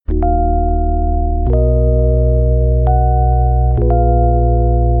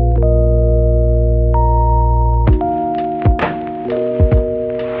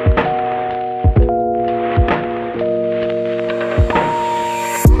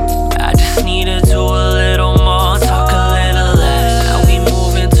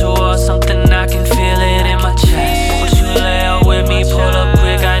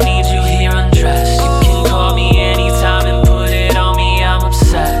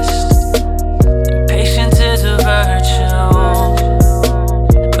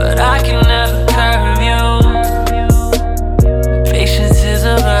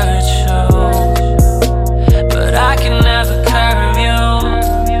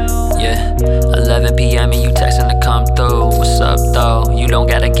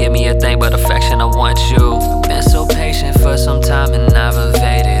want you. Been so patient for some time and I've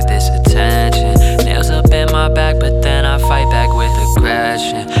evaded this attention. Nails up in my back, but then I fight back with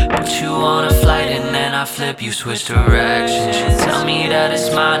aggression. Put you on a flight and then I flip, you switch directions. You tell me that it's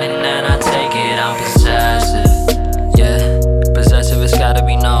mine and then I take it, I'm possessive. Yeah, possessive, it's gotta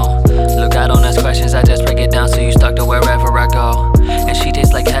be known. Look, I don't ask questions, I just break it down so you stuck to wherever I go. And she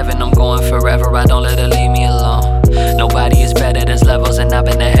tastes like heaven, I'm going forever, I don't let her leave me alone. Nobody is better, there's levels and I've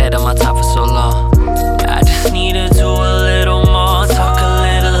been ahead of my time for so long. I just need to do a little more, talk a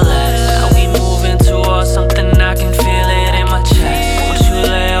little less. Now we moving towards something, I can feel it in my chest. Won't you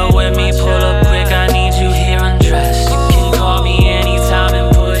lay up with me, pull up quick, I need you here undressed. You can call me anytime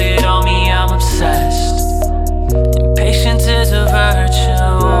and put it on me, I'm obsessed. Impatience is a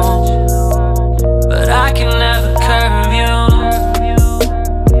virtue, but I can never curb you.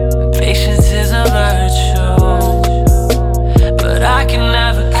 Patience is a virtue, but I can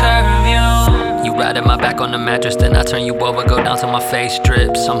never curb you. You ride at my back on the mattress, then I turn you over, go down till my face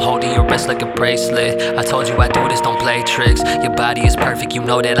drips. I'm holding your wrist like a bracelet. I told you I do this, don't play tricks. Your body is perfect, you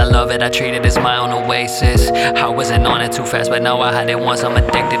know that I love it. I treat it as my own oasis. I wasn't on it too fast, but now I had it once. I'm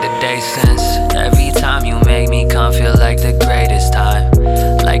addicted to day since. Every time you make me come, feel like the greatest time.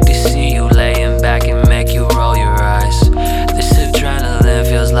 Like to see you laying back and make you roll your eyes. This adrenaline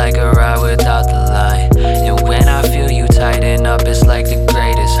feels like a ride without the line. And when I feel you tighten up, it's like the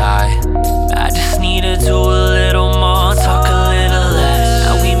greatest high. I just need to do a little more, talk a little less.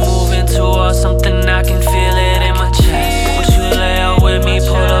 Now we moving towards something, I can feel it in my chest. Won't you lay out with me,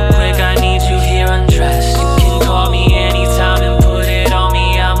 pull up quick, I need you here undressed. You can call me anytime and put it on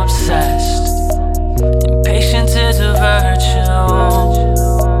me, I'm obsessed. Impatience is a virtue,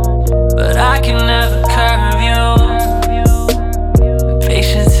 but I can never curb you.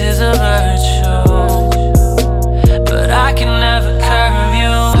 Patience is a virtue, but I can never curb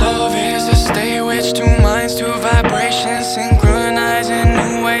you. Love is a state which two minds, two vibrations, synchronizing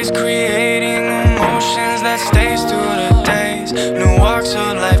new ways, creating emotions that stays through the days. New walks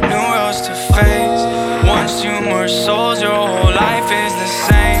of life, new roads to face. Once you merge souls, your whole life is the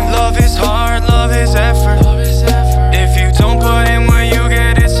same. Love is hard, love is effort. If you don't put in what you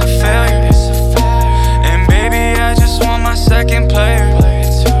get, it's a failure. And baby, I just want my second player.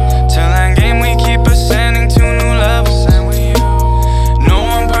 Till endgame we keep ascending to new levels. No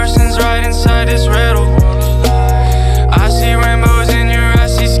one person's right inside this riddle. I see rainbows in your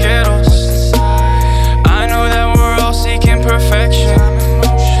eyes, see Skittles. I know that we're all seeking perfection,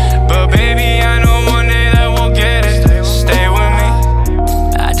 but baby, I know one day that we'll get it. Stay with me.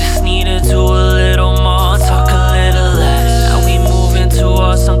 I just need to do a little more, talk a little less. Now we moving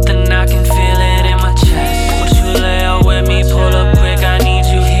towards something, I can feel it in my chest. Won't you lay out with me, pull up quick, I need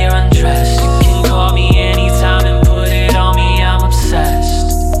you here undressed. You can call me anytime and put it on me, I'm obsessed.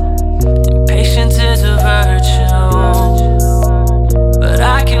 Impatience is a virtue, but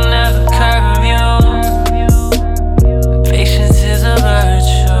I can never curb you. Patience is a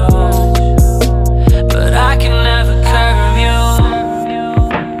virtue, but I can never curb you.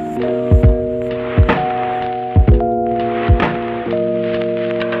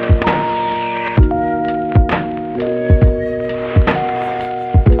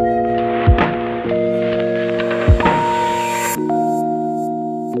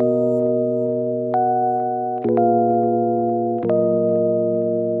 you.